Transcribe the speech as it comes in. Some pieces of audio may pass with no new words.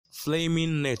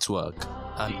Flaming Network,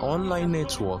 an online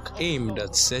network aimed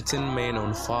at setting men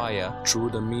on fire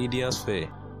through the media sphere.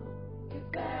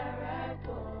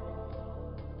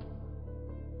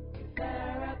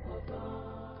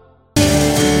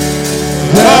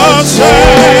 The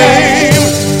same,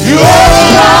 you are the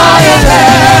lion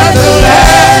and the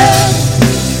lamb,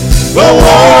 the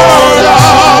word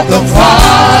of the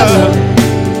Father,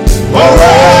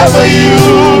 forever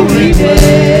you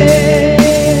remain.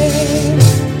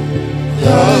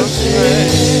 The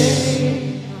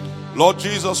same. Lord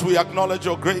Jesus, we acknowledge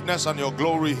your greatness and your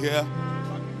glory here.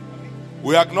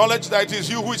 We acknowledge that it is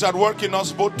you who is at work in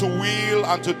us both to will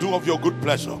and to do of your good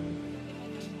pleasure.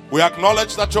 We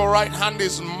acknowledge that your right hand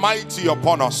is mighty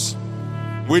upon us.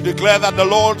 We declare that the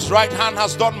Lord's right hand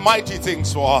has done mighty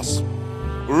things for us.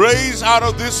 Raise out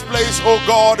of this place, O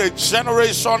God, a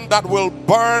generation that will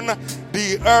burn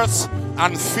the earth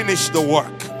and finish the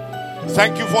work.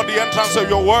 Thank you for the entrance of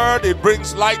your word. It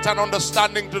brings light and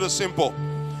understanding to the simple.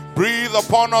 Breathe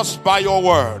upon us by your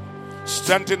word.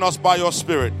 Strengthen us by your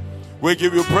spirit. We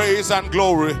give you praise and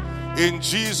glory. In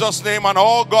Jesus' name, and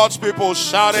all God's people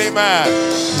shout amen.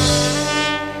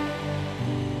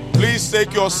 Please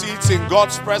take your seats in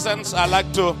God's presence. I'd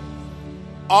like to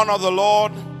honor the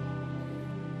Lord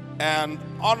and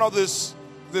honor this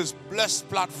blessed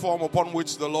platform upon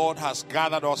which the Lord has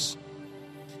gathered us.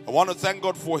 I want to thank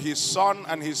God for his son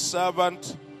and his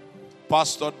servant,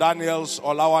 Pastor Daniels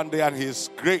Olawande, and his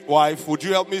great wife. Would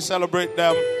you help me celebrate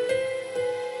them?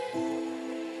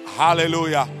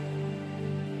 Hallelujah.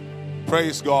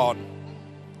 Praise God.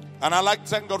 And I'd like to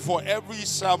thank God for every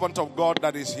servant of God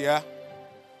that is here.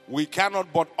 We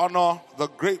cannot but honor the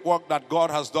great work that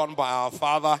God has done by our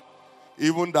Father,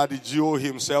 even Daddy Gio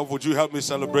himself. Would you help me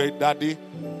celebrate Daddy?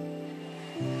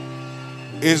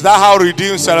 Is that how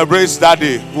Redeemed celebrates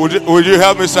Daddy? Would you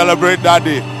help me celebrate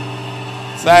Daddy?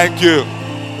 Thank you.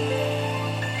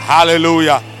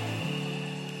 Hallelujah.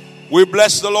 We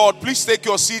bless the Lord. Please take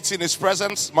your seats in his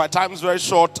presence. My time is very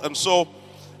short, and so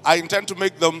I intend to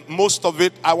make the most of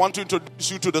it. I want to introduce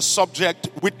you to the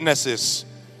subject, witnesses.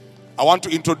 I want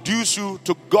to introduce you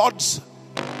to God's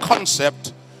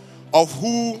concept of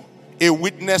who a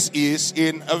witness is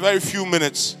in a very few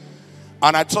minutes.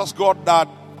 And I trust God that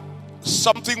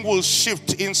something will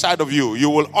shift inside of you.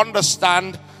 You will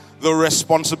understand the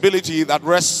responsibility that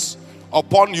rests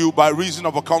upon you by reason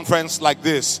of a conference like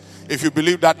this. If you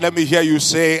believe that, let me hear you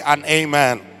say an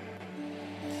amen.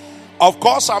 Of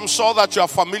course, I'm sure that you are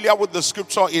familiar with the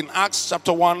scripture in Acts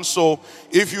chapter 1. So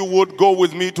if you would go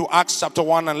with me to Acts chapter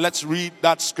 1 and let's read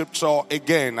that scripture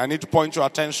again. I need to point your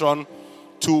attention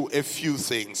to a few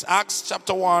things. Acts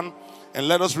chapter 1, and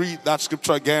let us read that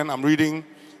scripture again. I'm reading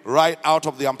right out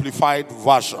of the Amplified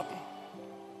Version.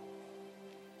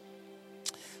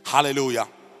 Hallelujah.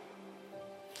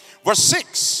 Verse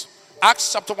 6.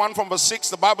 Acts chapter 1 from verse 6.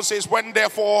 The Bible says, when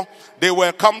therefore they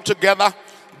were come together,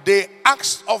 they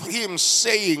asked of him,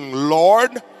 saying,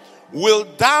 Lord,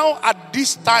 wilt thou at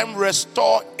this time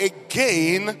restore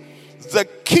again the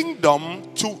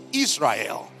kingdom to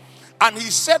Israel? And he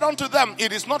said unto them,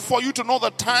 it is not for you to know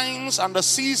the times and the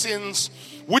seasons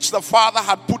which the Father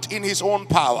had put in his own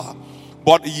power,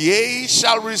 but ye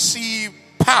shall receive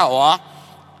power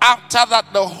after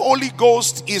that the Holy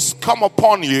Ghost is come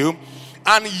upon you,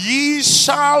 and ye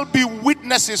shall be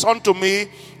witnesses unto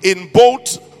me in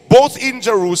both in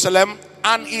Jerusalem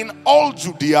and in all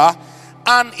Judea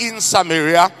and in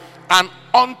Samaria and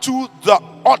unto the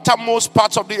uttermost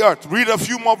parts of the earth. Read a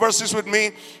few more verses with me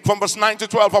from verse 9 to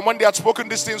 12. And when they had spoken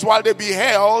these things, while they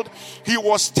beheld, he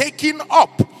was taken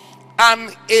up,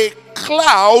 and a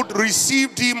cloud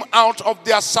received him out of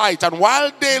their sight. And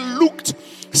while they looked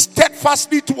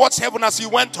steadfastly towards heaven as he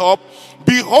went up,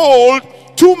 behold,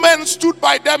 two men stood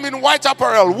by them in white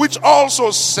apparel, which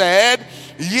also said,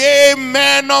 Ye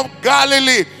men of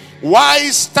Galilee, why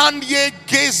stand ye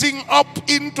gazing up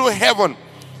into heaven?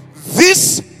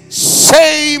 This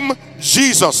same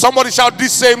Jesus. Somebody shout,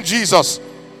 this same Jesus.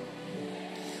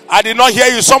 I did not hear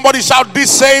you. Somebody shout, this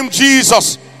same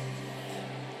Jesus,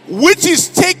 which is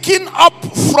taken up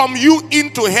from you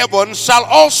into heaven, shall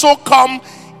also come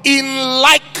in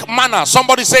like manner.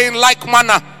 Somebody say, in like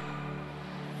manner,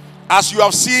 as you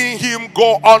have seen him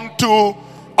go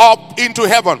up into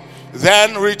heaven.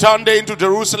 Then returned they into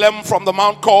Jerusalem from the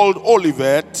mount called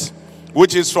Olivet,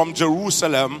 which is from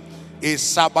Jerusalem a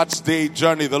Sabbath day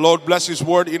journey. The Lord bless his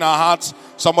word in our hearts.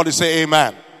 Somebody say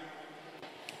amen.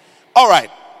 All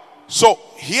right. So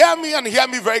hear me and hear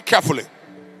me very carefully.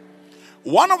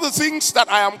 One of the things that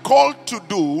I am called to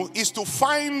do is to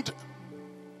find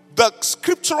the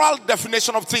scriptural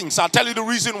definition of things. I'll tell you the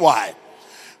reason why.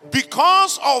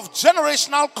 because of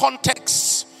generational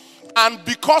contexts and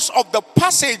because of the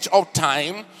passage of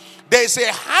time, there is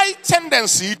a high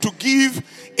tendency to give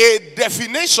a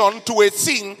definition to a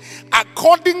thing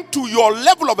according to your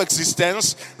level of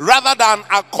existence rather than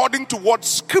according to what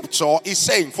scripture is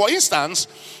saying. For instance,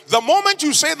 the moment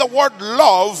you say the word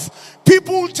love,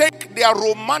 people take their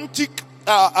romantic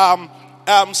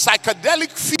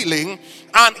psychedelic feeling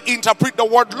and interpret the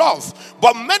word love.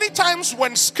 But many times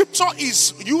when scripture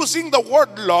is using the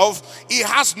word love, it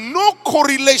has no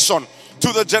correlation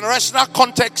to the generational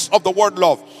context of the word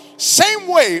love. Same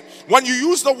way, when you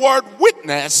use the word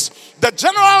witness, the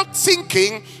general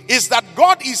thinking is that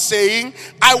God is saying,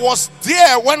 I was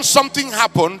there when something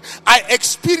happened, I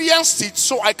experienced it,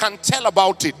 so I can tell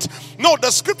about it. No, the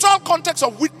scriptural context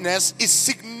of witness is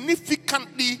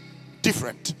significantly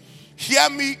different. Hear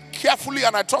me carefully,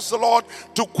 and I trust the Lord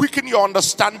to quicken your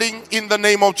understanding in the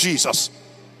name of Jesus.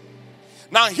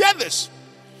 Now hear this.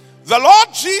 The Lord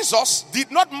Jesus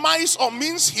did not mice or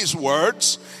mince his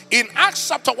words. In Acts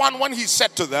chapter 1, when he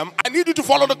said to them, I need you to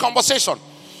follow the conversation.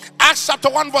 Acts chapter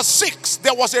 1 verse 6,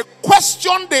 there was a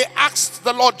question they asked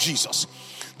the Lord Jesus.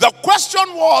 The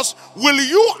question was, will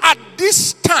you at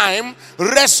this time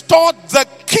restore the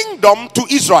kingdom to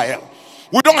Israel?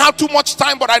 We don't have too much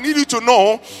time, but I need you to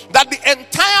know that the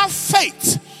entire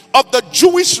faith of the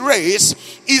Jewish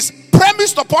race is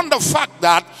premised upon the fact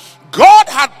that God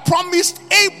had promised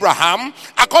Abraham,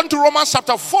 according to Romans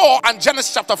chapter 4 and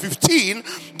Genesis chapter 15,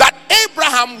 that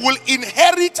Abraham will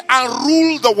inherit and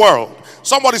rule the world.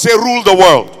 Somebody say, rule the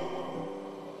world.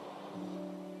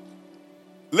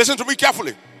 Listen to me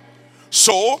carefully.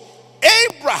 So,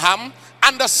 Abraham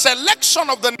and the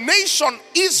selection of the nation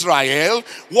Israel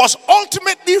was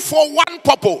ultimately for one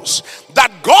purpose,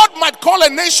 that God might call a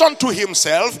nation to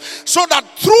himself, so that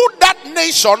through that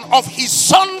nation of his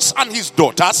sons and his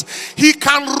daughters, he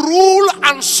can rule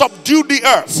and subdue the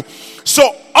earth.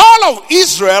 So all of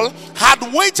Israel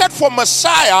had waited for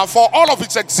Messiah for all of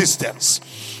its existence.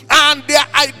 And their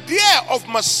idea of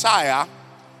Messiah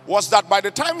was that by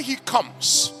the time he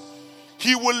comes,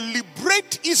 he will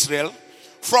liberate Israel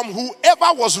from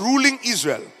whoever was ruling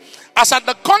Israel. As at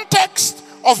the context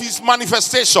of his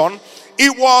manifestation,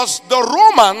 it was the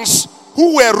Romans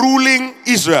who were ruling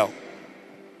Israel.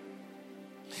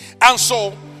 And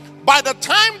so, by the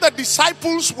time the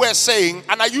disciples were saying,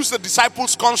 and I use the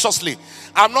disciples consciously,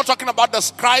 I'm not talking about the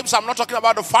scribes, I'm not talking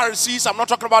about the Pharisees, I'm not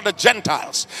talking about the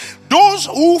Gentiles. Those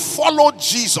who followed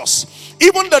Jesus,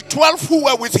 even the 12 who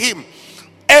were with him,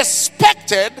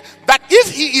 expected that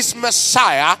if he is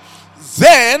Messiah,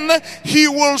 then he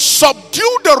will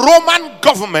subdue the Roman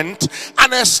government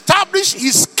and establish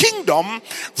his kingdom,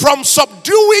 from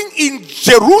subduing in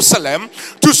Jerusalem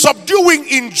to subduing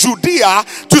in Judea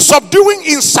to subduing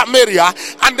in Samaria,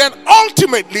 and then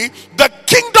ultimately the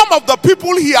kingdom of the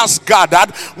people he has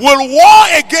gathered will war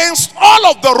against all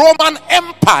of the Roman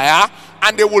Empire,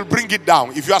 and they will bring it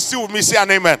down. If you are still with me, say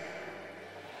an amen.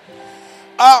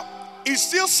 It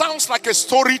still sounds like a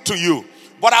story to you,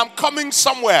 but I'm coming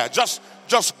somewhere. Just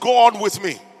go on with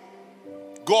me.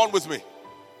 Go on with me.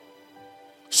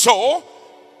 So,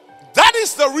 that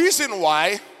is the reason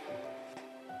why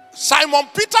Simon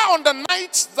Peter, on the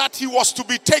night that he was to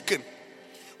be taken,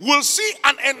 will see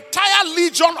an entire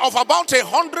legion of about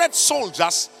 100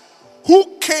 soldiers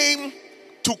who came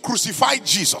to crucify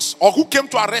Jesus, or who came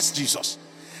to arrest Jesus.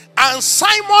 And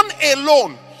Simon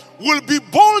alone will be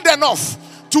bold enough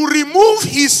to remove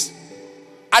his,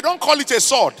 I don't call it a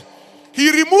sword, he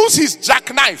removes his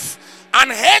jackknife and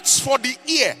heads for the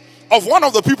ear of one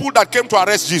of the people that came to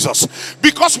arrest Jesus.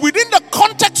 Because within the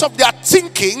context of their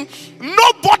thinking,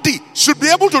 nobody should be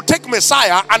able to take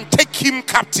Messiah and take him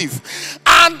captive.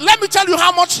 And let me tell you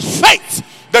how much faith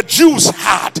the Jews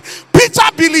had. Peter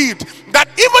believed that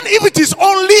even if it is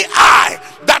only I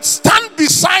that stand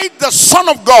beside the Son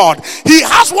of God, he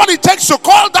has what it takes to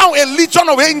call down a legion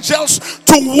of angels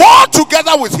to war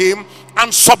together with him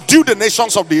and subdue the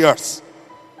nations of the earth.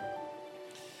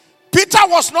 Peter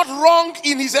was not wrong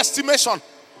in his estimation.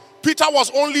 Peter was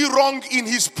only wrong in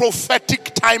his prophetic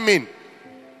timing.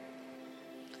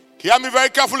 Hear me very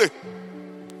carefully.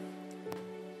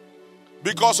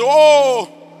 Because,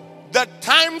 the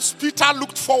times Peter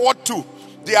looked forward to,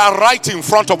 they are right in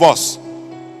front of us.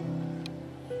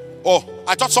 Oh,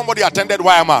 I thought somebody attended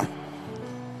YMR.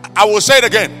 I will say it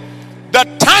again. The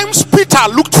times Peter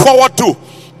looked forward to,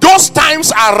 those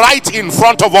times are right in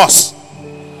front of us.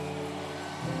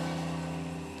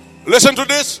 Listen to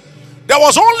this. There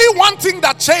was only one thing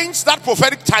that changed that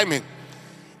prophetic timing.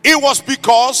 It was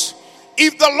because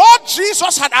if the Lord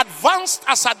Jesus had advanced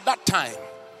as at that time,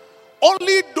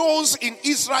 only those in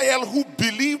Israel who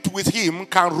believed with him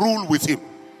can rule with him.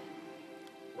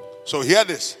 So hear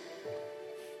this.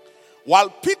 While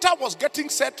Peter was getting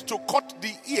set to cut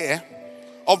the ear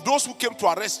of those who came to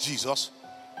arrest Jesus,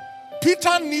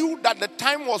 Peter knew that the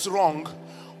time was wrong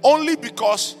only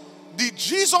because the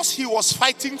Jesus he was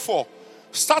fighting for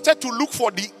started to look for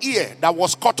the ear that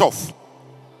was cut off.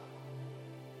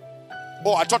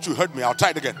 Oh, I thought you heard me. I'll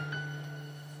try it again.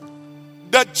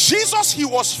 The Jesus he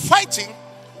was fighting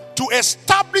to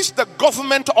establish the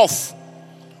government of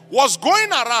was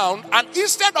going around, and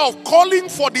instead of calling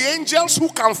for the angels who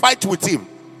can fight with him,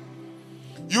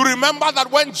 you remember that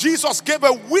when Jesus gave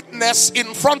a witness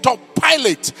in front of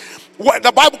Pilate, what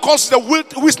the Bible calls the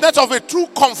witness of a true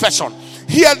confession.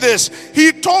 Hear this.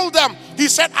 He told them, he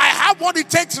said, I have what it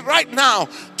takes right now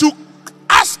to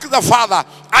ask the Father,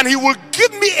 and he will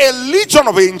give me a legion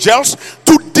of angels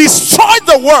to destroy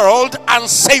the world and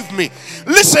save me.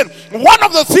 Listen, one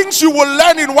of the things you will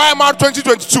learn in YMR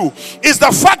 2022 is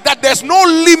the fact that there's no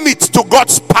limit to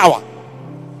God's power.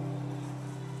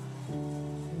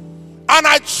 And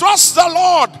I trust the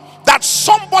Lord that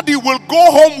somebody will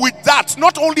go home with that,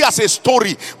 not only as a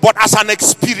story, but as an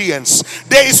experience.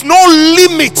 There is no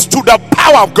limit to the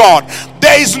power of God.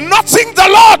 There is nothing the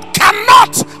Lord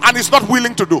cannot and is not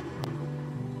willing to do.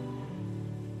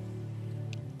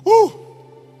 Woo.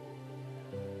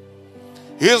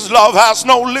 His love has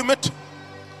no limit.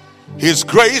 His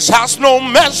grace has no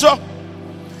measure.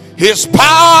 His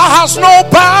power has no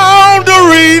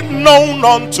boundary known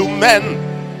unto men.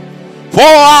 For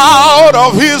out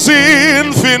of his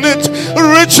infinite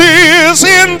riches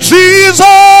in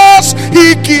Jesus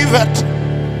he giveth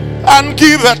and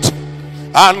giveth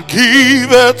and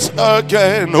giveth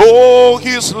again. Oh,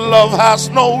 his love has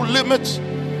no limit.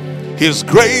 His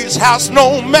grace has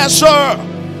no measure.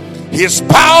 His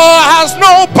power has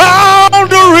no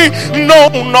boundary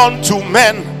known unto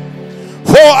men.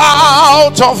 For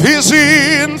out of his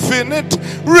infinite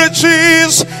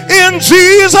riches in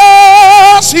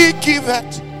Jesus he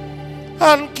giveth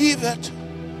and giveth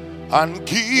and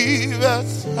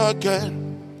giveth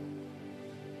again.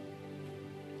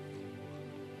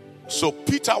 So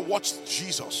Peter watched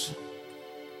Jesus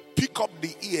pick up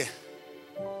the ear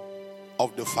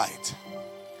of the fight.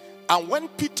 And when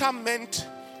Peter meant,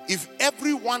 if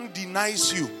everyone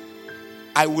denies you,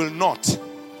 I will not.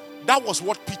 That was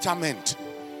what Peter meant.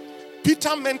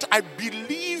 Peter meant, I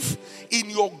believe in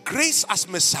your grace as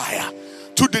Messiah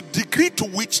to the degree to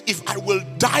which if I will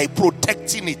die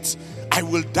protecting it, I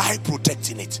will die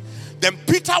protecting it. Then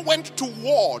Peter went to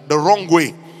war the wrong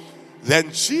way.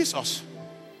 Then Jesus,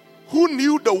 who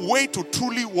knew the way to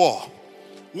truly war,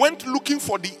 went looking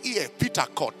for the ear Peter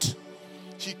caught.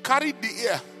 He carried the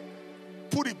ear,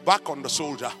 put it back on the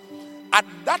soldier. At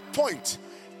that point,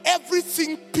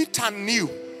 everything Peter knew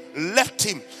left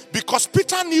him, because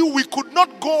Peter knew we could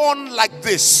not go on like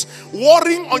this,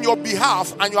 warring on your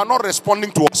behalf and you are not responding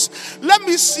to us. Let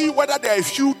me see whether there are a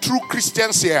few true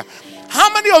Christians here.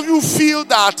 How many of you feel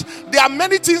that there are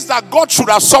many things that God should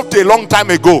have solved a long time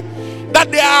ago?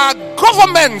 That there are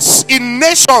governments in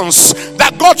nations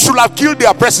that God should have killed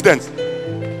their president?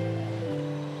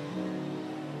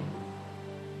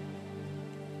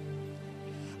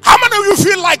 How many of you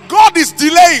feel like God is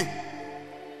delaying?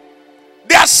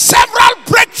 There are several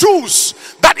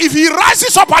breakthroughs that if he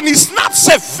rises up and he snaps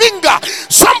a finger,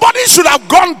 somebody should have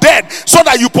gone dead so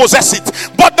that you possess it.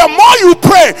 But the more you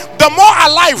pray, the more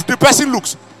alive the person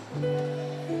looks.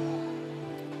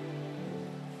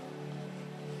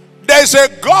 There is a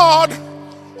God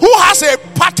who has a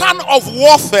pattern of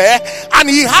warfare, and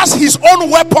he has his own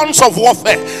weapons of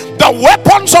warfare. The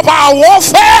weapons of our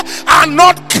warfare are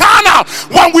not carnal.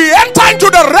 When we enter into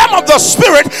the realm of the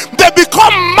spirit, they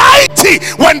become mighty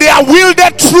when they are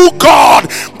wielded through God.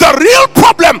 The real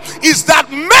problem is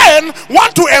that men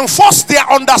want to enforce their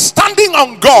understanding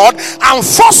on God and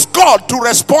force God to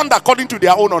respond according to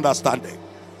their own understanding.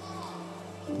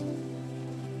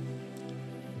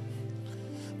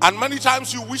 And many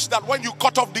times you wish that when you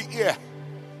cut off the ear,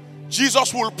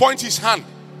 Jesus will point his hand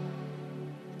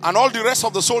and all the rest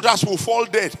of the soldiers will fall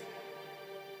dead.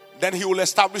 Then he will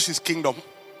establish his kingdom.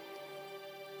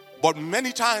 But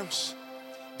many times,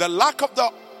 the lack of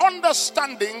the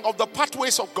understanding of the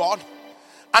pathways of God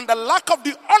and the lack of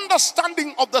the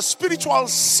understanding of the spiritual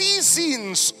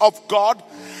seasons of God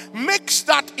makes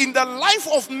that in the life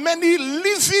of many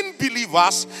living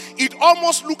believers, it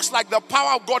almost looks like the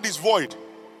power of God is void.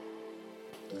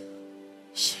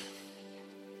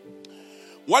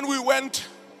 When we went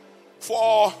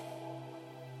for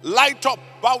Light Up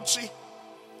Bauchi,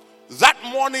 that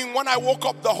morning when I woke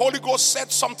up, the Holy Ghost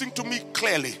said something to me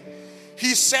clearly.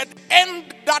 He said,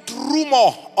 end that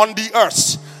rumor on the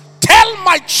earth. Tell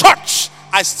my church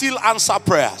I still answer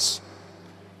prayers.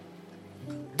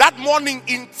 That morning,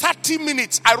 in 30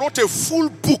 minutes, I wrote a full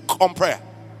book on prayer.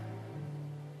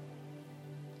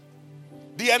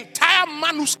 The entire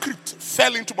manuscript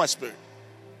fell into my spirit.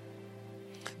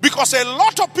 Because a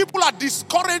lot of people are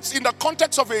discouraged in the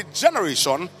context of a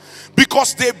generation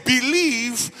because they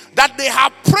believe that they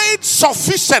have prayed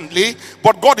sufficiently,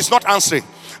 but God is not answering.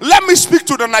 Let me speak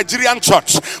to the Nigerian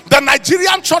church. The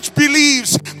Nigerian church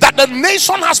believes that the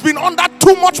nation has been under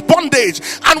too much bondage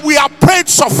and we have prayed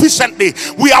sufficiently.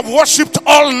 We have worshipped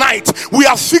all night. We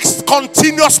have fixed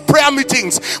continuous prayer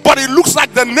meetings, but it looks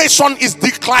like the nation is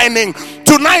declining.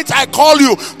 Tonight I call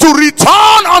you to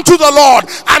return unto the Lord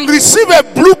and receive a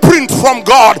blueprint from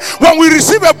God. When we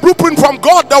receive a blueprint from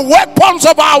God, the weapons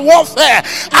of our warfare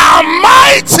are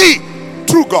mighty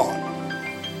through God.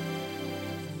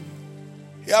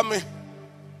 Hear me.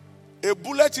 A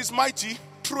bullet is mighty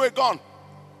through a gun.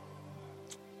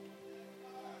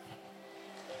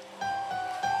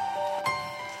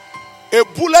 A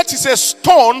bullet is a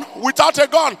stone without a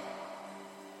gun.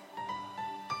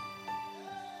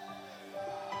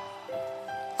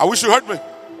 I wish you heard me.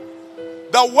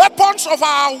 The weapons of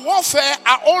our warfare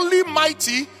are only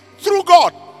mighty through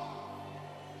God.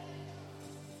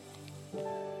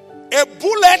 A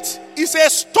bullet is a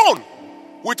stone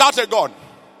without a gun.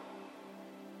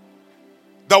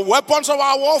 The weapons of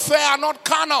our warfare are not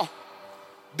carnal.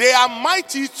 They are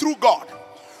mighty through God.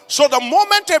 So the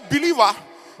moment a believer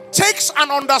takes an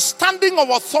understanding of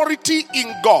authority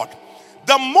in God,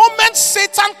 the moment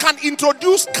Satan can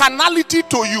introduce carnality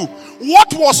to you,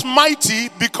 what was mighty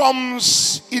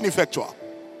becomes ineffectual.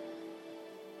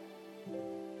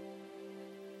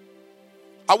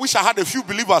 I wish I had a few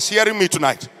believers hearing me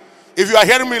tonight. If you are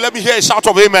hearing me, let me hear a shout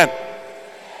of amen.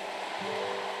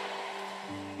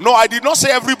 No, I did not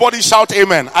say everybody shout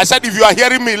amen. I said if you are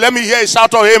hearing me, let me hear a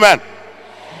shout of amen.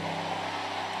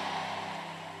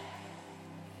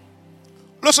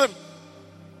 Listen.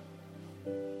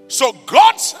 So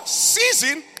God's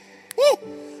season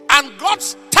and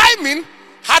God's timing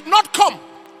had not come.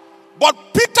 But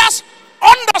Peter's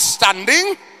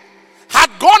understanding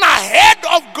had gone ahead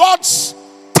of God's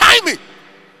timing.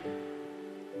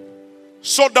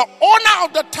 So the owner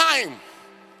of the time,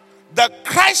 the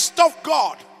Christ of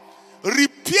God,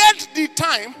 repaired the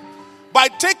time by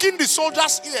taking the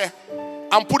soldier's ear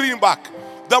and putting it back.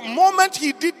 The moment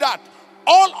he did that,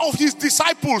 all of his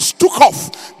disciples took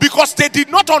off because they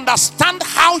did not understand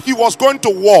how he was going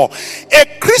to war.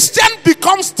 A Christian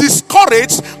becomes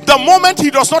discouraged the moment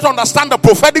he does not understand the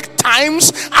prophetic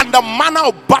times and the manner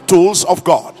of battles of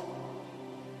God.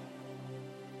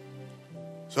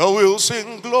 So we'll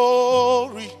sing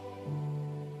glory,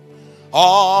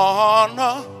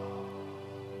 honor,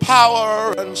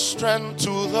 power and strength to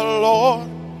the Lord.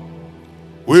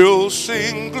 We'll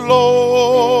sing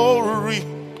glory,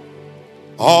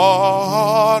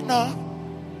 honor,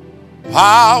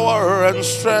 power and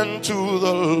strength to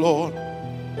the Lord.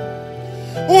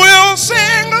 We'll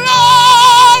sing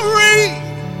glory,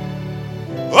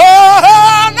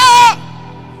 honor,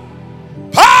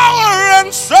 power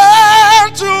and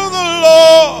strength to the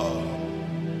Lord.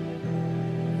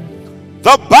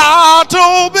 The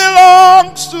battle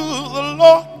belongs to the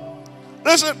Lord.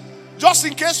 Listen, just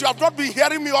in case you have not been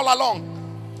hearing me all along,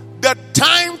 the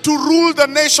time to rule the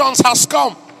nations has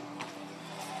come.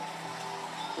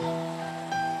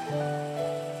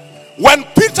 When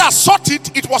Peter sought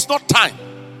it, it was not time.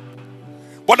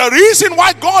 But the reason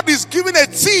why God is giving a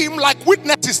theme like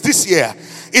witnesses this year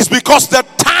is because the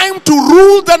time to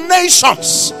rule the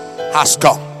nations has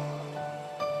come.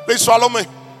 Please follow me.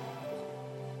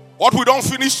 What we don't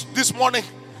finish this morning,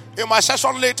 in my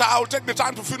session later, I will take the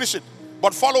time to finish it.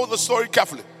 But follow the story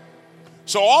carefully.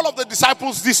 So all of the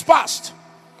disciples dispersed.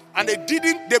 And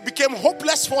they became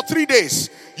hopeless for 3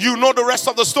 days. You know the rest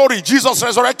of the story. Jesus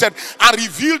resurrected and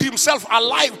revealed himself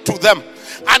alive to them.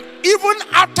 And even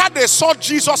after they saw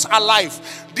Jesus alive,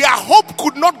 their hope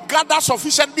could not gather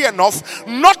sufficiently enough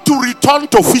not to return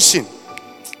to fishing.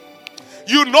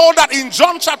 You know that in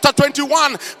John chapter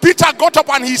 21, Peter got up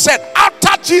and he said,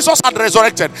 after Jesus had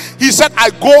resurrected, he said, I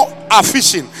go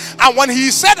a-fishing. And when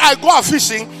he said, I go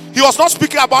a-fishing, he was not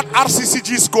speaking about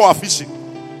RCCG's go a-fishing.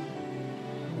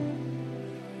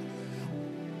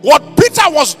 What Peter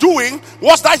was doing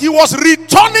was that he was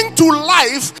returning to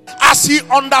life as he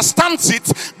understands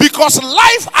it, because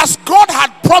life as God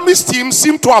had promised him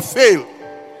seemed to have failed.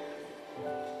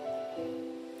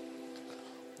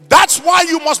 That's why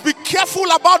you must be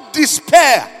careful about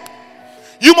despair.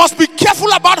 You must be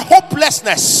careful about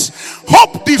hopelessness.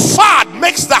 Hope deferred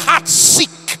makes the heart sick.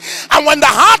 And when the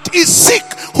heart is sick,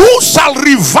 who shall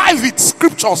revive it?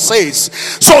 Scripture says.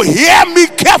 So hear me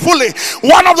carefully.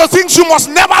 One of the things you must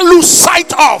never lose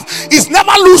sight of is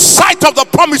never lose sight of the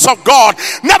promise of God.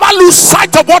 Never lose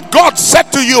sight of what God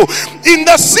said to you. In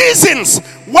the seasons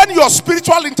when your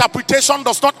spiritual interpretation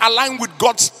does not align with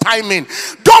God's timing,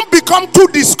 don't become too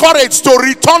discouraged to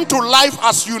return to life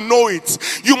as you know it.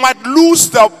 You might lose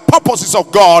the purposes of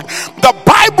God. The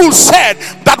Bible said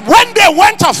that when they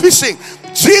went a fishing,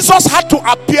 Jesus had to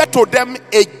appear to them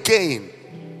again.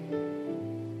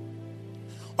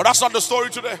 But that's not the story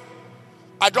today.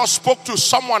 I just spoke to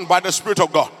someone by the Spirit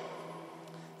of God.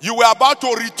 You were about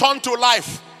to return to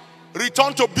life,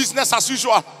 return to business as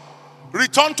usual,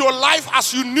 return to life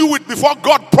as you knew it before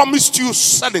God promised you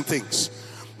certain things.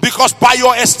 Because by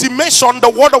your estimation, the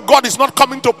word of God is not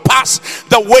coming to pass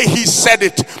the way he said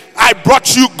it. I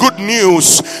brought you good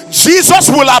news. Jesus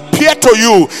will appear to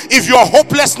you if your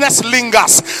hopelessness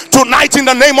lingers. Tonight, in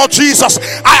the name of Jesus,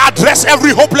 I address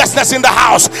every hopelessness in the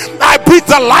house. I breathe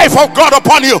the life of God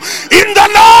upon you. In the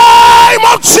name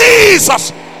of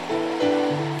Jesus,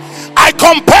 I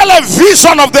compel a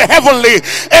vision of the heavenly,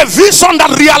 a vision that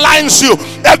realigns you,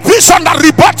 a vision that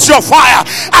rebuts your fire.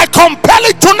 I compel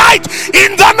it tonight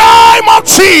in the name of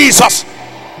Jesus.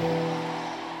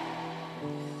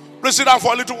 Please sit down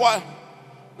for a little while.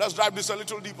 Let's drive this a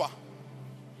little deeper.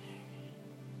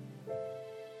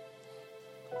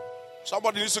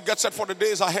 Somebody needs to get set for the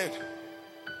days ahead.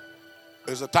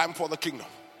 There's a time for the kingdom.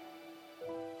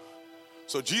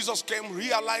 So Jesus came,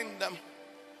 realigned them.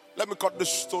 Let me cut this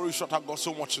story short. I've got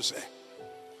so much to say.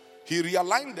 He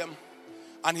realigned them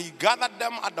and he gathered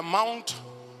them at the Mount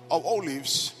of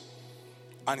Olives,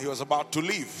 and he was about to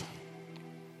leave.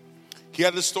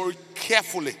 Hear the story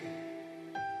carefully.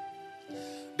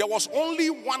 There was only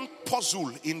one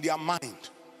puzzle in their mind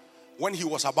when he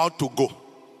was about to go.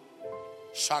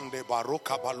 Shande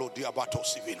baroka balodia bato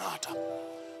sivinata.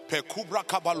 Pekubra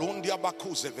kabalondia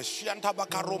bakuze veshianta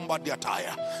bakaromba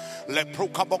diataya.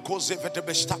 Leproka bakoze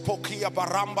vetebestapokia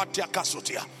baramba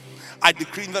tiakasutia. I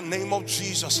decree in the name of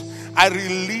Jesus, I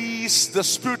release the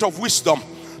spirit of wisdom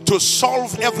to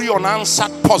solve every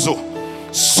unanswered puzzle.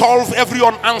 Solve every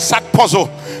unanswered puzzle.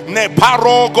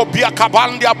 Neparo gobia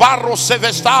kabandia barro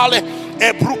sevestale.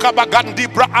 By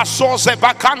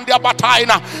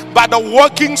the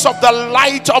workings of the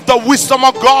light of the wisdom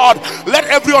of God, let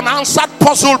every unanswered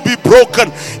puzzle be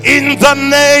broken in the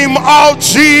name of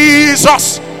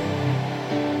Jesus.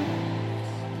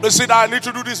 Listen, I need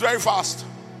to do this very fast.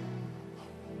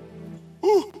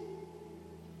 Ooh.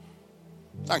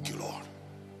 Thank you, Lord.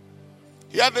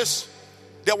 Hear this.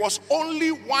 There was only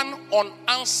one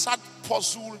unanswered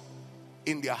puzzle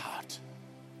in their heart.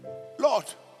 Lord,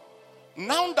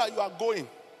 now that you are going,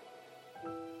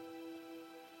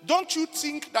 don't you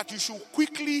think that you should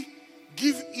quickly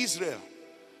give Israel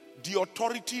the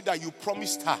authority that you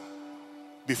promised her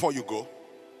before you go?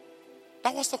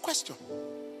 That was the question.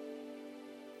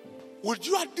 Would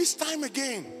you at this time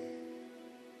again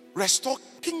restore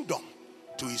kingdom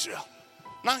to Israel?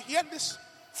 Now hear this.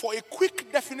 For a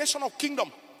quick definition of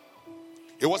kingdom,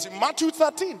 it was in Matthew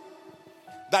 13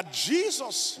 that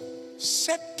Jesus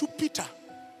said to Peter,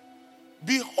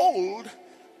 behold,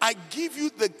 I give you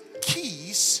the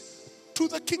keys to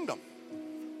the kingdom,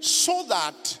 so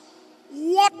that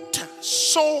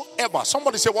whatsoever,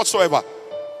 somebody say whatsoever,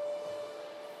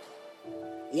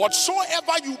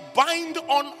 whatsoever you bind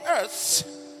on earth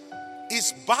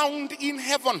is bound in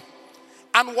heaven,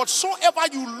 and whatsoever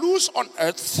you loose on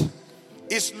earth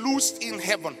is loosed in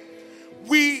heaven.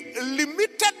 We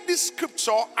limited this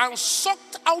scripture and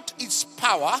sucked out its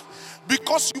power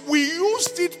because we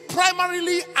used it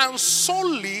primarily and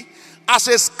solely as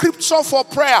a scripture for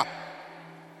prayer.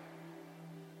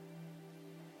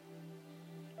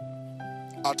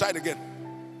 I'll try it again.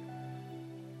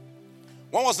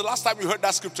 When was the last time you heard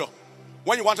that scripture?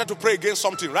 When you wanted to pray against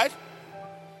something, right?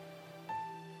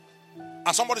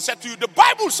 And somebody said to you, the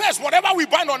Bible says whatever we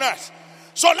bind on earth,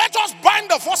 so let us bind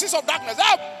the forces of darkness.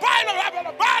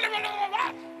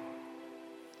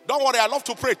 Don't worry, I love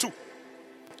to pray too.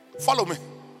 Follow me.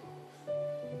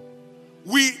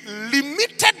 We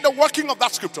limited the working of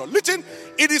that scripture. Listen,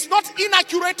 it is not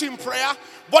inaccurate in prayer,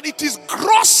 but it is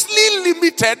grossly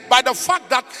limited by the fact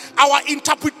that our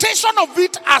interpretation of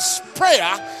it as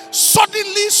prayer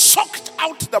suddenly sucked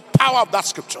out the power of that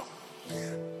scripture.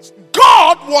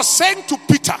 God was saying to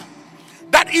Peter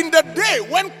that in the day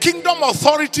when kingdom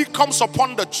authority comes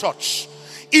upon the church,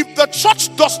 if the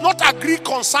church does not agree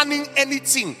concerning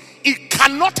anything, it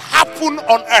cannot happen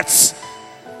on earth.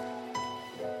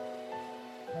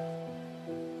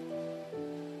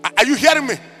 Are you hearing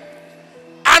me?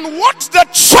 And what the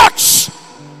church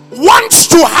wants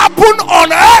to happen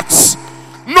on earth,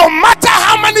 no matter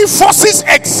how many forces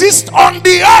exist on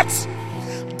the earth.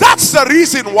 That's the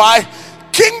reason why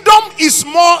kingdom is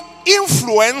more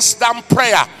influence than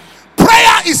prayer.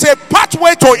 Prayer is a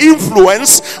pathway to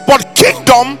influence, but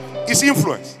kingdom is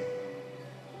influence.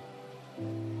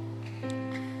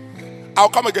 I'll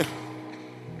come again.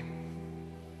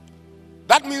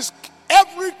 That means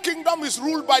every kingdom is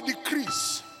ruled by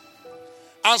decrees.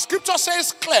 And scripture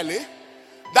says clearly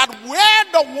that where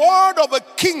the word of a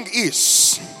king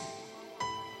is.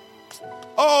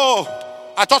 Oh,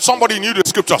 I thought somebody knew the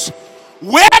scriptures.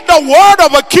 Where the word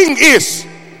of a king is.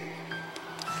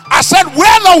 I said,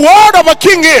 where the word of a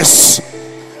king is.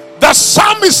 The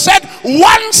psalmist said,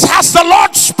 once has the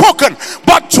Lord spoken,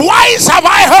 but twice have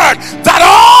I heard that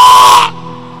all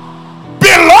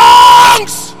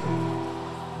belongs.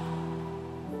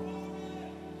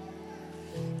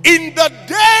 In the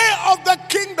day of the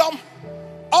kingdom,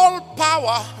 all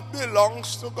power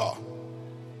belongs to God.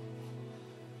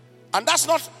 And that's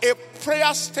not a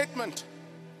prayer statement.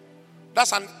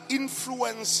 That's an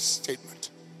influence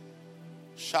statement.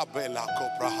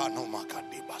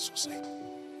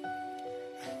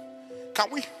 Can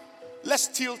let's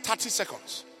steal 30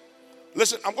 seconds.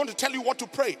 Listen, I'm going to tell you what to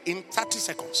pray in 30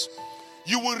 seconds.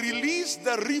 You will release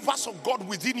the rivers of God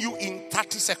within you in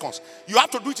 30 seconds. You have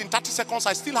to do it in 30 seconds.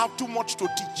 I still have too much to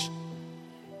teach.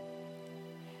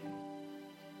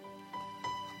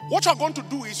 What you're going to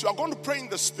do is you are going to pray in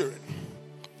the spirit.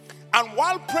 And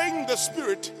while praying in the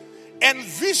spirit,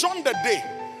 envision the day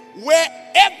where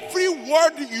every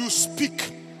word you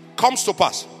speak comes to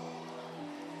pass.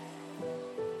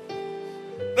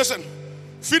 Listen,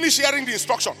 finish hearing the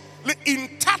instruction. In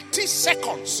 30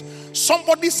 seconds,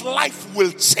 somebody's life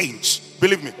will change.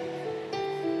 Believe me.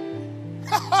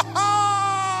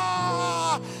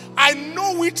 I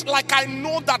know it like I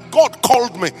know that God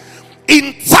called me.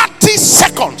 In 30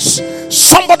 seconds,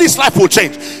 somebody's life will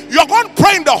change. You're going to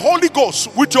pray in the Holy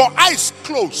Ghost with your eyes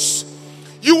closed.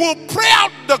 You will pray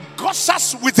out the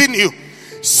gospels within you,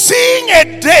 seeing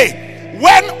a day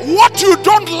when what you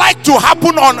don't like to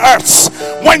happen on earth,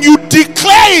 when you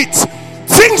declare it,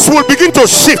 things will begin to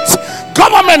shift.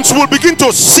 Governments will begin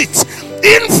to sit.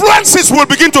 Influences will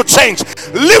begin to change.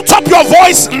 Lift up your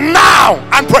voice now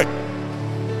and pray.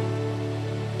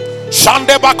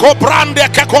 Shande bako brande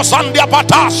keko sandia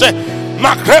patase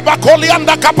makreba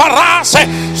kolianda kaparase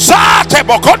zate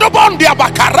bokodo bondia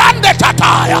bakarande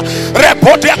tataya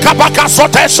repotia kabaka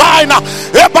sote shaina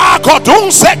ebako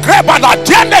dunse kreba na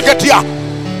tiende getia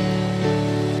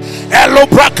elo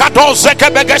brakadoze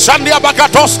kebege shandia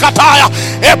bakatos kataya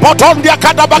ebotondia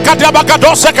kadabakadia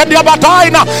bakadose kendia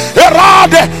bataina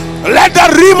erade. Let the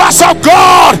rivers of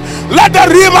God, let the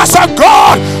rivers of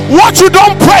God, what you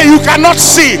don't pray you cannot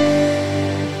see.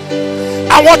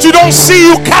 And what you don't see,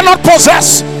 you cannot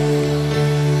possess.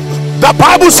 The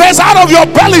Bible says, out of your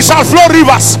belly shall flow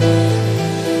rivers.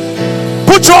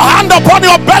 Put your hand upon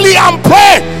your belly and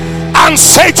pray and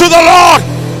say to the Lord,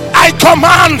 I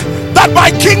command that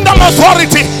by kingdom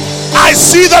authority, I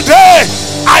see the day,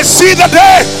 I see the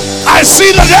day, I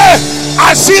see the day,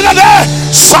 I see the day.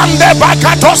 Sunday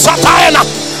bakato satayana,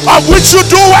 of which you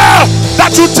do well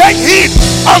that you take heed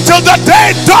until the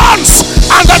day dawns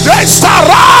and the day star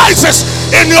rises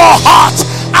in your heart.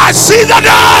 I see the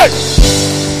day.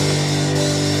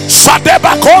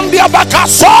 Sadeba kondia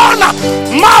bakasona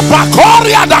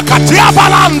mabakoria da katia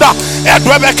balanda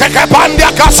edwebe keke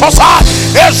bandia kasosa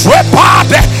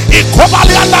ezwepade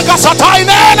ikobalianda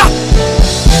kasatainena.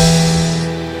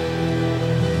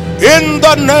 In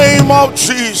the name of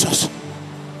Jesus,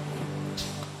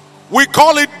 we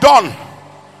call it done.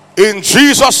 In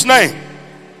Jesus' name.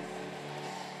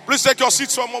 Please take your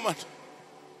seats for a moment.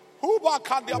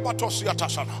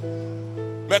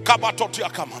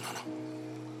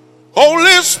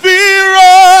 Holy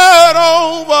Spirit,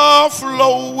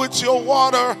 overflow with your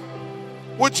water,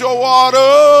 with your water.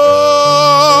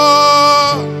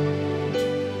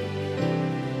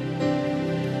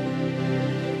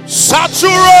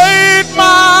 Saturate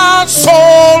my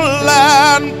soul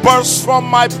and burst from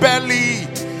my belly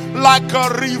like a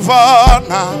river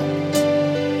now.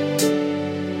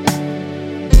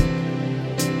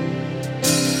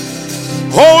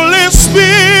 Holy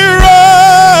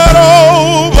Spirit,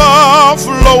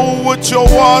 overflow with your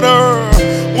water,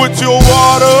 with your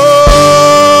water.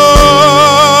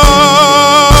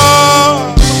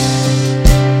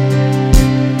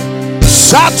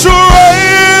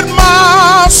 Saturate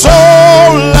my soul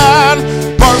and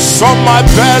burst from my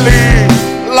belly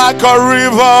like a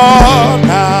river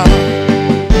now.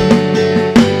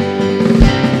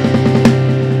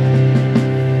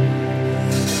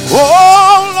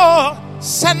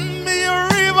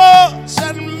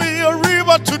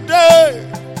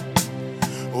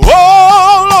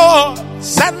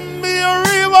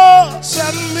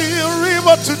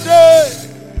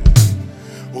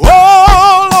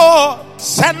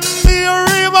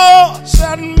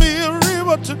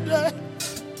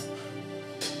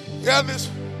 Hear this.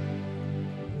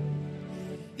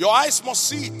 Your eyes must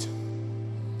see it.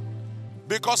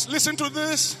 Because listen to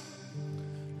this.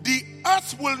 The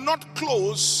earth will not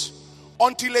close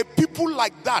until a people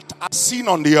like that are seen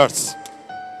on the earth.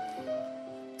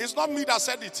 It's not me that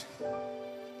said it.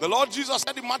 The Lord Jesus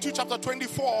said in Matthew chapter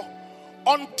 24,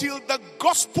 until the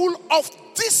gospel of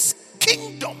this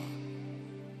kingdom.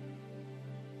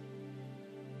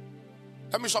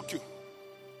 Let me shock you.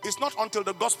 It's not until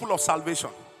the gospel of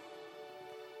salvation.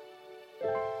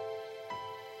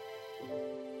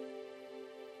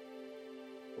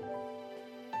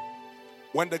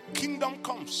 When the kingdom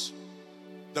comes,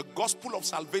 the gospel of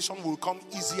salvation will come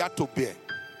easier to bear.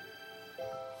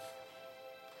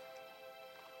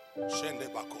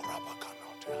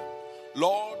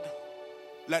 Lord,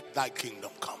 let thy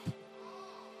kingdom come.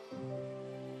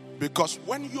 Because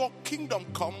when your kingdom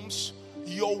comes,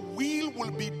 your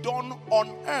will be done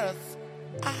on earth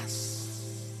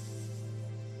as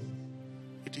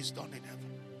it is done in heaven.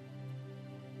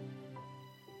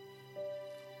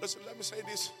 Listen, let me say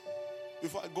this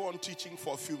before I go on teaching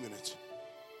for a few minutes.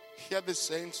 Hear this,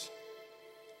 saints.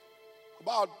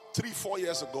 About 3-4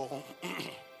 years ago,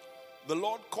 the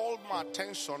Lord called my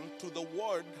attention to the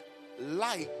word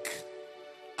like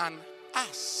and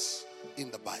as in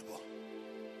the Bible.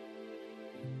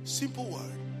 Simple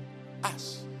word,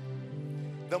 as.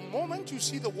 The moment you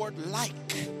see the word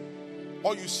like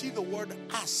or you see the word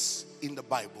as in the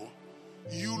Bible,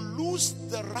 you lose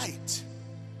the right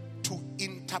to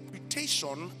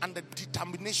interpretation and the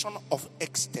determination of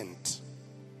extent.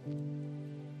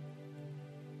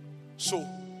 So,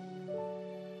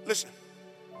 listen.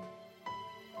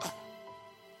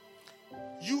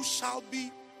 You shall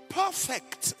be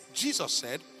perfect, Jesus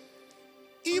said,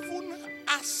 even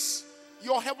as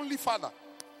your heavenly Father.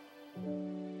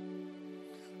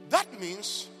 That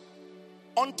means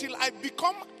until I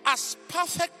become as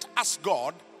perfect as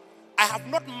God, I have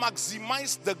not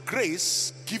maximized the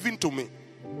grace given to me.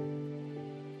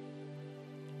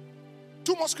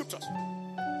 2 more scriptures.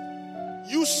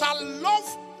 You shall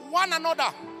love one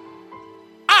another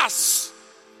as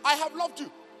I have loved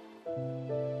you.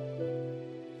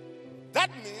 That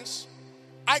means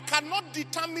I cannot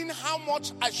determine how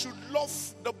much I should love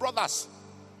the brothers.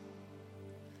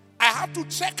 I have to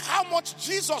check how much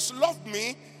Jesus loved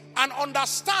me and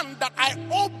understand that I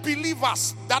owe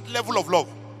believers that level of love.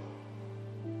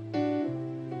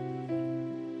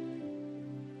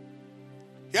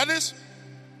 Hear this?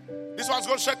 This one's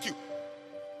going to shake you.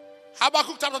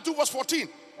 Habakkuk chapter 2 verse 14.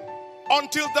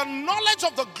 Until the knowledge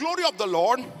of the glory of the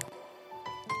Lord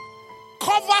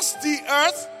covers the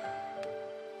earth.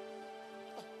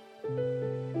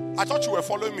 I thought you were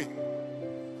following me.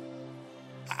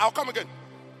 I'll come again.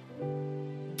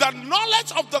 The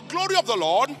knowledge of the glory of the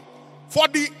Lord, for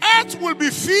the earth will be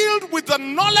filled with the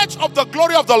knowledge of the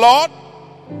glory of the Lord.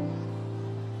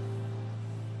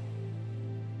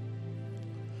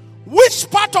 Which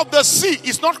part of the sea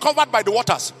is not covered by the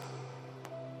waters?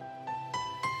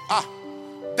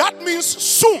 That means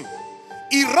soon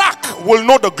Iraq will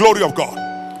know the glory of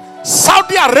God.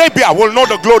 Saudi Arabia will know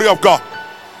the glory of God.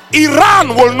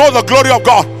 Iran will know the glory of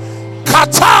God.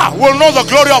 Qatar will know the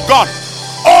glory of God.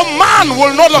 Oman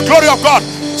will know the glory of God.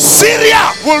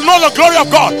 Syria will know the glory of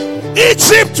God.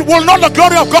 Egypt will know the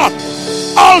glory of God.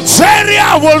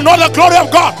 Algeria will know the glory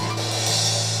of God.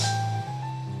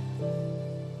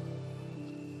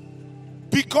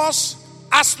 Because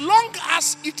as long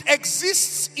as it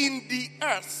exists in the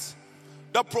earth,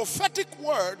 the prophetic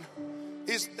word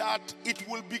is that it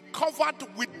will be covered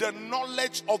with the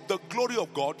knowledge of the glory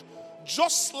of God,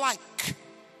 just like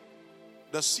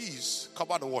the seas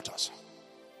cover the waters.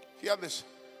 Hear this.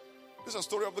 This is a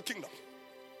story of the kingdom.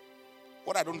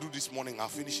 What I don't do this morning, I'll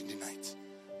finish in the night.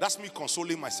 That's me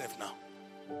consoling myself now,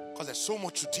 because there's so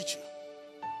much to teach you.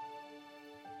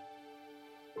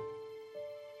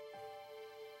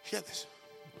 Hear this.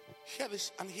 Hear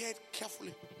this and hear it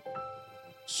carefully.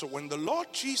 So when the Lord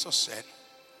Jesus said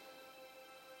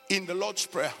in the Lord's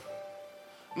Prayer,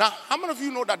 now how many of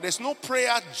you know that there's no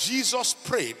prayer Jesus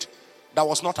prayed that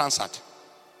was not answered?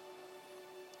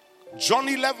 John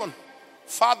 11,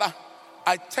 Father,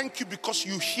 I thank you because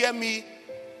you hear me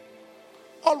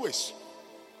always.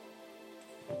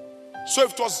 So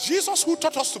if it was Jesus who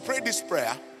taught us to pray this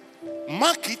prayer,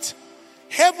 mark it,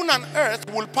 heaven and earth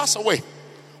will pass away,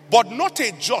 but not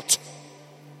a jot,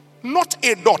 not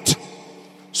a dot.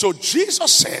 So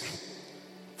Jesus said,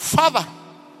 Father,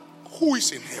 who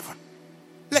is in heaven,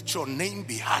 let your name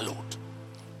be hallowed.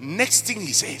 Next thing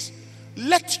he says,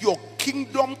 let your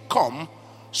kingdom come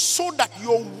so that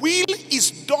your will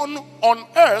is done on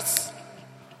earth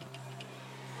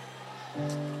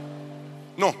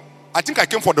No, I think I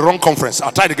came for the wrong conference.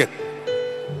 I'll try it again.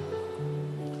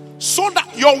 So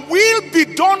that your will be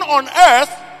done on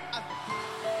earth.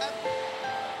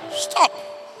 Stop.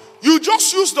 You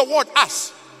just use the word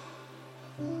as.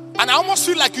 And I almost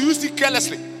feel like you used it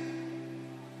carelessly.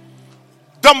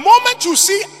 The moment you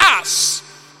see as,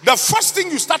 the first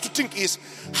thing you start to think is,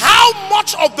 how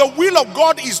much of the will of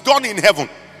God is done in heaven?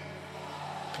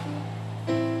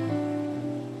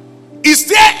 Is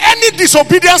there any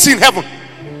disobedience in heaven?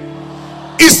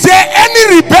 Is there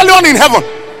any rebellion in heaven?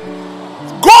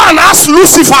 Go and ask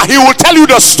Lucifer, he will tell you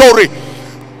the story.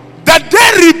 The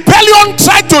day rebellion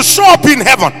tried to show up in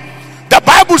heaven, the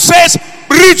Bible says,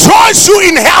 rejoice you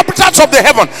inhabitants of the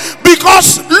heaven,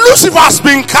 because Lucifer has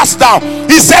been cast down.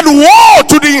 He said, woe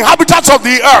to the inhabitants of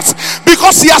the earth,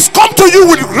 because he has come to you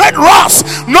with great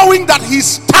wrath, knowing that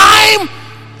his time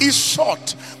is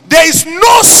short. There is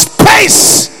no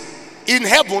space in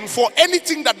heaven for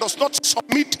anything that does not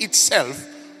submit itself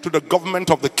to the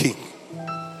government of the king.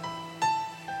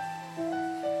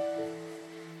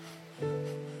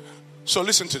 So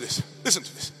listen to this. Listen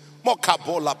to this.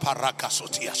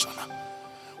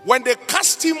 When they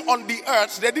cast him on the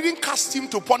earth, they didn't cast him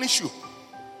to punish you.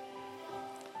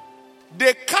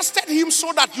 They casted him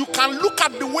so that you can look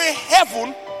at the way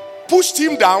heaven pushed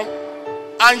him down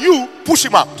and you push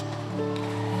him out.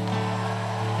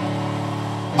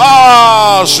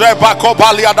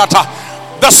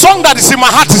 The song that is in my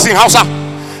heart is in Hausa.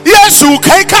 Yesu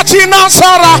kaikachina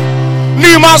sara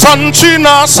nima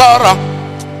zanchina sara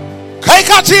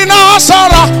kaikachina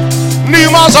sara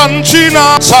nima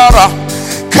zanchina sara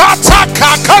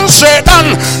kataka kan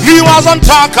shedan nima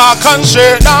zantaka kan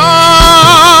shedan.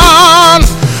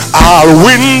 I'll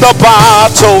win the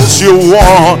battles you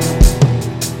won,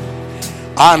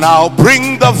 and I'll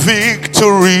bring the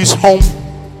victories home.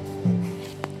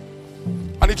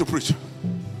 I need to preach.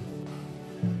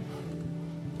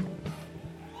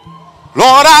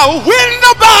 Lord, I'll win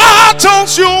the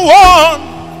battles you won,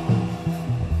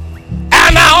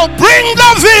 and I'll bring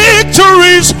the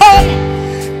victories home.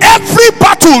 Every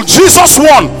battle Jesus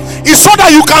won is so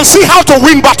that you can see how to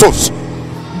win battles.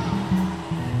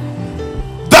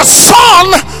 The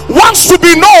son wants to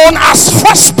be known as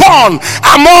firstborn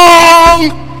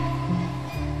among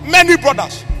many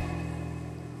brothers.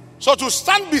 So to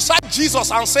stand beside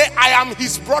Jesus and say, I am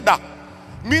his brother,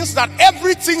 means that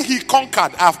everything he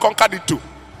conquered, I have conquered it too.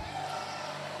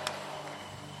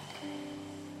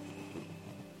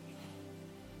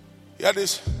 Hear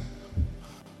this.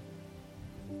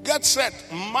 Get set.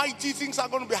 Mighty things are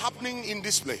going to be happening in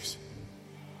this place.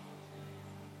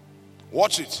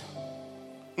 Watch it.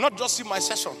 Not just in my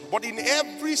session, but in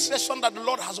every session that the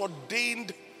Lord has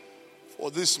ordained for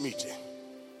this meeting.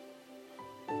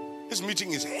 This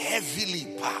meeting is heavily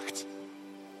packed.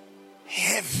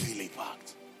 Heavily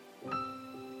packed.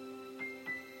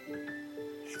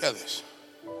 Hear this.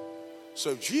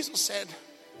 So Jesus said,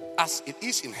 as it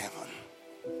is in heaven,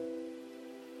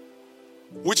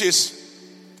 which is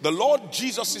the Lord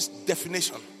Jesus'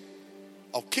 definition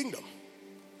of kingdom.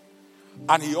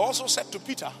 And he also said to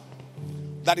Peter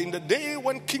that in the day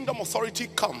when kingdom authority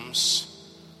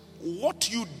comes,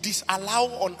 what you disallow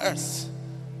on earth,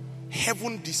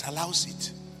 heaven disallows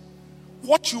it.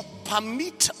 What you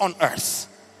permit on earth,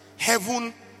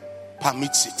 heaven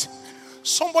permits it.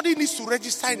 Somebody needs to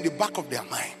register in the back of their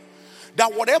mind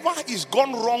that whatever is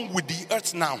gone wrong with the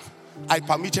earth now, I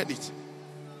permitted it.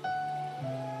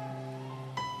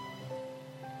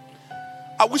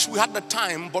 I wish we had the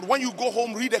time, but when you go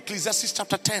home, read Ecclesiastes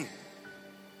chapter 10.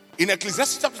 In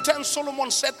Ecclesiastes chapter 10,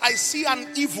 Solomon said, I see an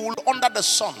evil under the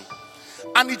sun,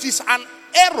 and it is an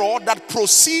error that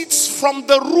proceeds from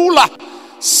the ruler.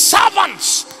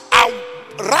 Servants are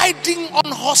riding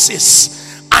on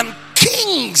horses, and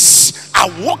kings are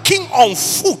walking on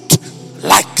foot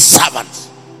like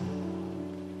servants.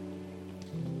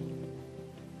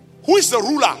 Who is the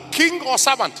ruler, king or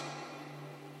servant?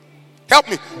 Help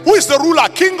me. Who is the ruler,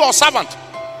 king or servant?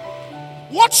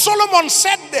 What Solomon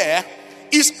said there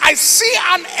is, I see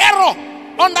an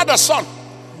error under the sun.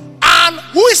 And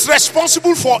who is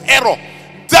responsible for error?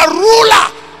 The ruler.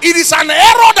 It is an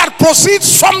error that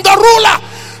proceeds from the ruler.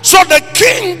 So the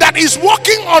king that is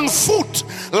walking on foot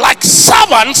like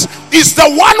servants is the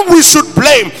one we should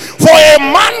blame. For a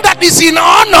man that is in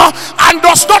honor and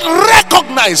does not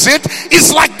recognize it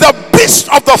is like the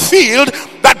beast of the field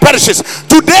that perishes.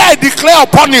 Today I declare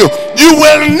upon you, you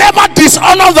will never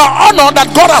dishonor the honor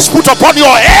that God has put upon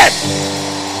your head.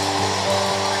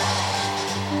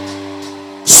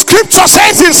 Scripture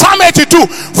says in Psalm 82,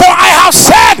 for I have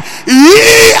said,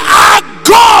 ye are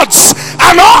gods,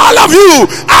 and all of you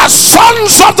are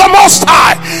sons of the Most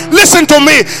High. Listen to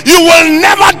me. You will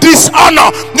never dishonor.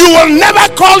 You will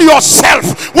never call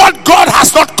yourself what God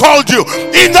has not called you.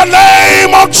 In the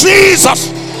name of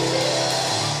Jesus.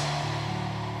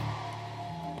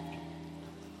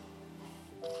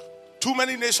 Too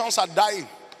many nations are dying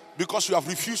because you have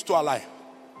refused to ally.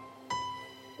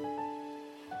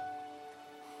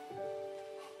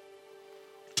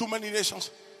 Too many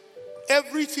nations.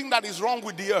 Everything that is wrong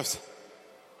with the earth,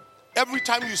 every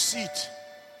time you see it,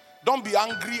 don't be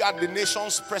angry at the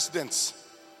nation's presidents.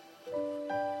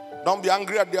 Don't be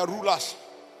angry at their rulers.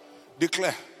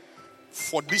 Declare,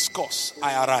 for this cause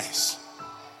I arise.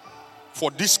 For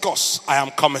this cause I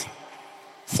am coming.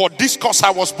 For this cause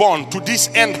I was born. To this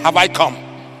end have I come.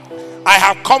 I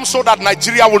have come so that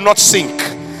Nigeria will not sink.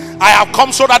 I have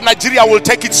come so that Nigeria will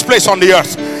take its place on the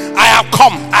earth. I have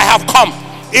come. I have come.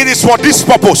 It is for this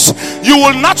purpose. You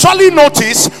will naturally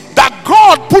notice that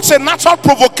God puts a natural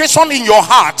provocation in your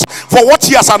heart for what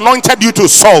He has anointed you to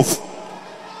solve.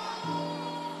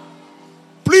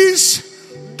 Please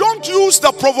don't use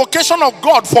the provocation of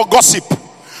God for gossip.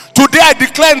 Today I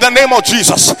declare in the name of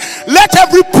Jesus, let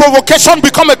every provocation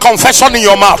become a confession in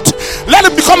your mouth. Let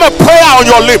it become a prayer on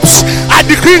your lips. I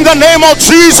decree in the name of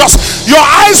Jesus, your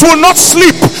eyes will not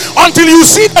sleep until you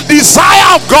see the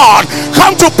desire of God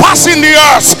come to pass in the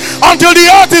earth, until the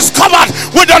earth is covered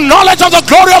with the knowledge of the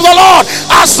glory of the Lord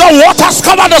as the waters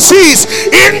cover the seas.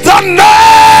 In the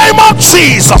name of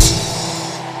Jesus.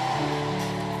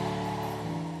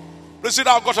 Listen,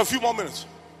 I've got a few more minutes.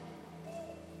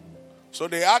 So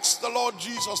they asked the Lord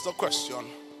Jesus the question,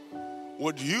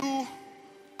 would you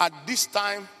at this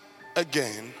time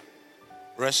again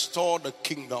restore the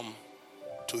kingdom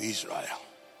to Israel?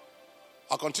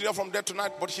 I'll continue from there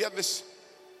tonight, but hear this.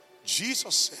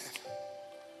 Jesus said,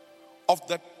 of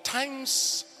the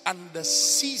times and the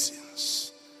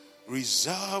seasons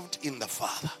reserved in the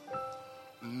Father,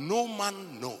 no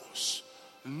man knows,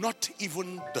 not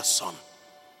even the Son.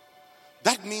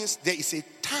 That means there is a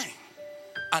time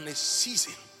and a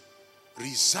season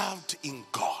reserved in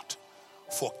God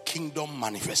for kingdom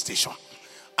manifestation.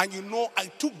 And you know, I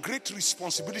took great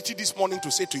responsibility this morning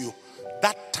to say to you,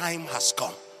 that time has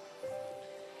come.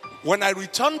 When I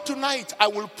return tonight, I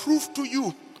will prove to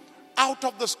you out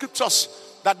of the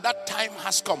scriptures that that time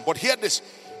has come. But hear this.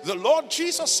 The Lord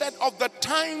Jesus said, of the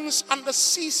times and the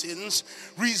seasons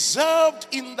reserved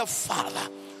in the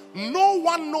Father, no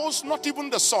one knows, not even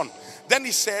the Son. Then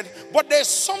he said, but there's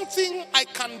something I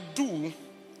can do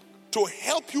to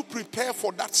help you prepare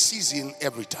for that season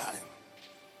every time.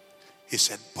 He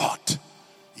said, but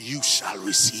you shall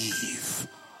receive.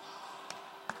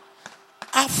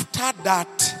 After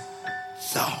that,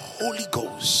 the Holy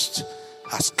Ghost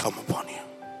has come upon you.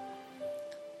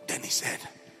 Then he said,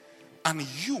 and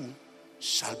you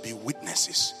shall be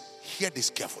witnesses. Hear this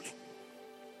carefully.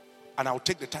 And I'll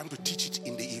take the time to teach it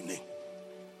in the evening.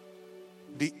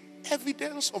 The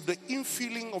evidence of the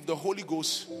infilling of the Holy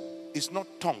Ghost is not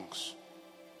tongues,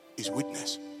 it's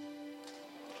witness.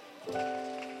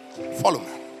 Follow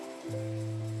me.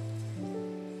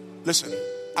 Listen,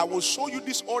 I will show you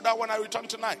this order when I return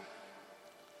tonight.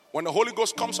 When the Holy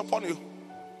Ghost comes upon you,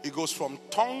 it goes from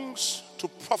tongues to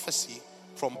prophecy,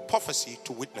 from prophecy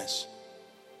to witness.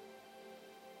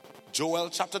 Joel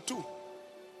chapter 2.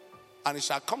 And it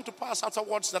shall come to pass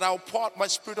afterwards that I will pour out my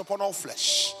spirit upon all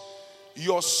flesh.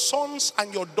 Your sons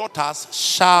and your daughters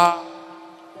shall.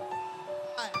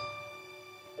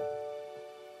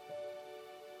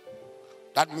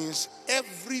 That means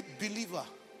every believer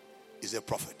is a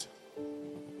prophet.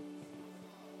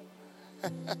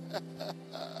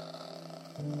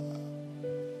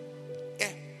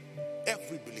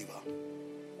 Every believer.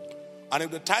 And if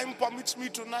the time permits me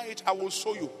tonight, I will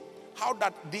show you how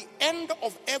that the end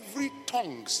of every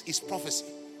tongues is prophecy.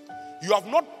 You have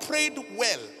not prayed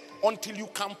well until you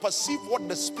can perceive what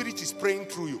the Spirit is praying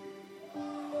through you.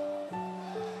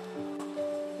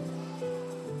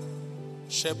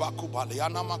 So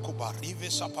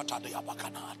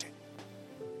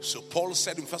Paul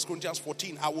said in 1 Corinthians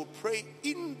 14, I will pray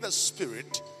in the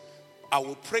Spirit, I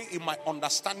will pray in my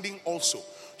understanding also.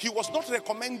 He was not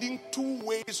recommending two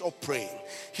ways of praying.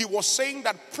 He was saying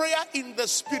that prayer in the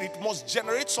Spirit must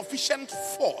generate sufficient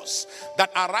force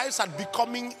that arrives at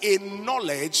becoming a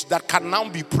knowledge that can now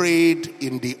be prayed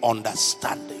in the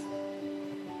understanding.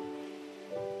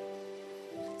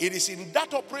 It is in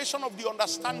that operation of the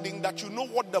understanding that you know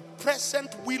what the present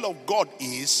will of God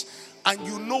is, and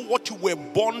you know what you were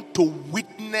born to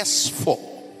witness for.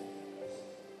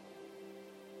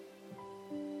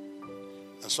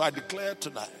 And so I declare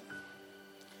tonight,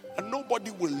 and nobody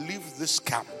will leave this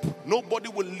camp, nobody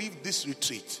will leave this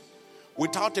retreat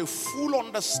without a full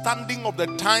understanding of the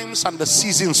times and the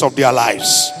seasons of their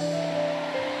lives.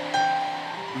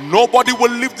 Nobody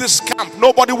will leave this camp,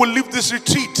 nobody will leave this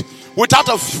retreat without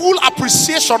a full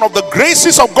appreciation of the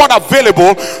graces of God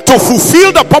available to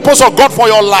fulfill the purpose of God for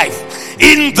your life.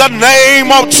 In the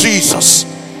name of Jesus.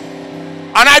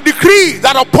 And I decree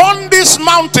that upon this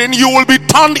mountain you will be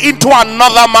turned into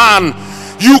another man.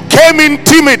 You came in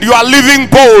timid, you are living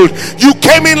bold. You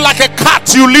came in like a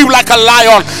cat, you live like a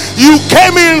lion. You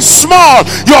came in small,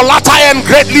 your latter end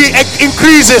greatly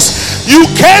increases. You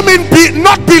came in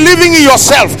not believing in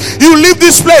yourself. You leave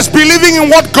this place believing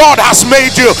in what God has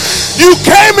made you. You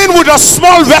came in with a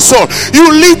small vessel.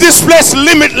 You leave this place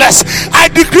limitless. I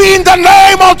decree in the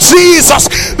name of Jesus,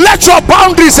 let your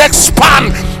boundaries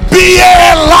expand. Be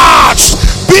enlarged.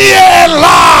 Be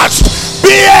enlarged.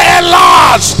 Be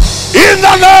enlarged. In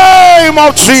the name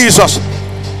of Jesus.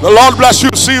 The Lord bless you.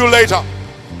 See you later.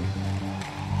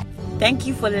 Thank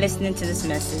you for listening to this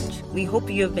message. We hope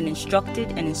you have been instructed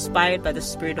and inspired by the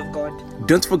Spirit of God.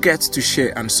 Don't forget to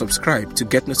share and subscribe to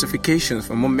get notifications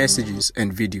for more messages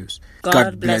and videos.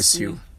 God bless you.